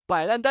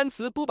摆烂单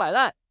词不摆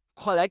烂，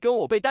快来跟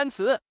我背单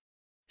词。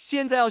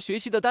现在要学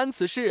习的单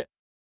词是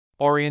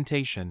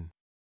orientation.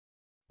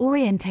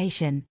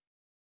 Orientation.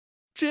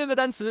 这个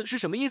单词是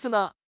什么意思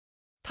呢？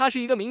它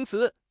是一个名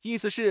词，意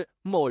思是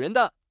某人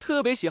的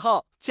特别喜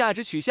好、价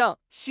值取向、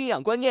信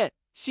仰观念、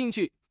兴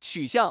趣、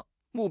取向、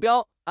目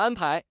标、安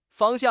排、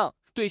方向，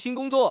对新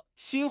工作、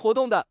新活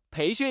动的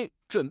培训、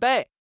准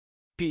备。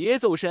别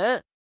走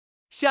神，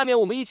下面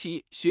我们一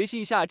起学习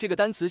一下这个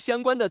单词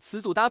相关的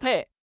词组搭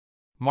配。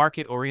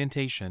Market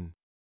orientation.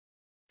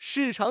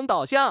 市场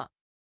导向、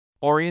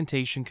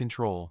 Orientation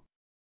control.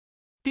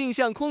 定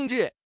向控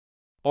制、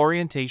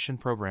 Orientation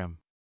program.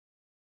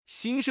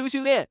 新生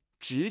训练、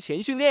职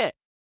前训练。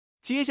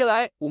接下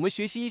来我们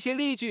学习一些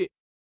例句。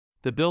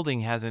 The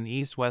building has an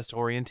east-west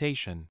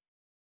orientation.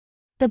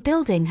 The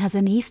building has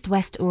an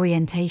east-west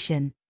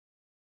orientation.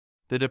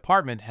 The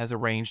department has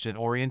arranged an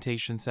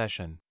orientation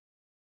session.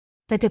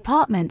 The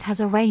department has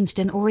arranged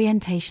an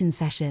orientation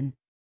session.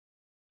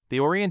 The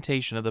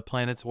orientation of the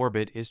planet's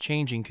orbit is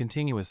changing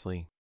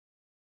continuously.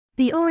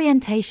 The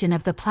orientation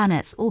of the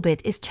planet's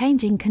orbit is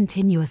changing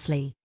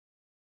continuously.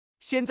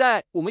 现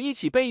在我们一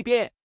起背一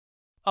遍。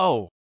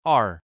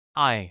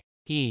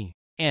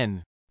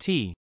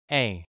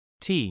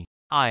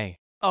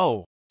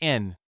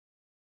 O-R-I-E-N-T-A-T-I-O-N.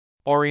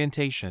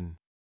 Orientation.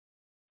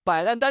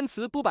 摆烂单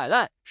词不摆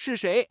烂，是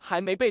谁还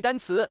没背单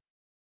词？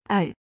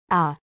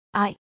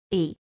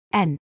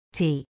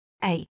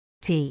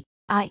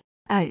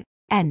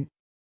 O-R-I-E-N-T-A-T-I-O-N.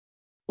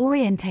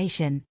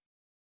 Orientation.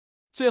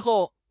 最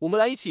后，我们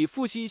来一起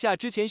复习一下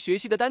之前学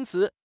习的单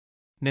词。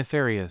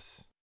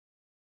 Nefarious.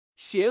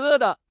 邪恶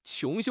的、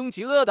穷凶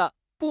极恶的、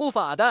不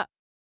法的。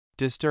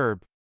 Disturb.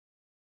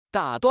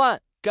 打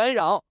断、干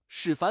扰、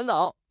使烦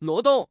恼、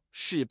挪动、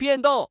使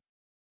变动。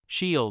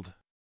 Shield.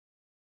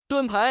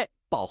 盾牌、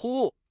保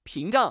护物、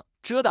屏障、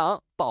遮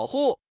挡、保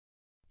护。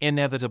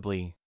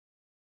 Inevitably.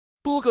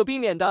 不可避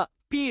免的、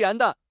必然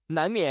的、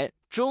难免、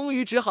终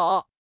于只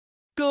好。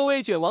各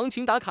位卷王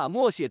请打卡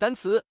默写单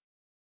词。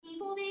你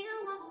不背啊，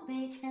我不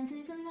背，单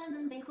词怎么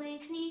能背会？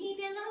你一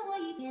遍啊，我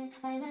一遍，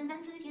摆烂单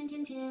词天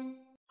天见。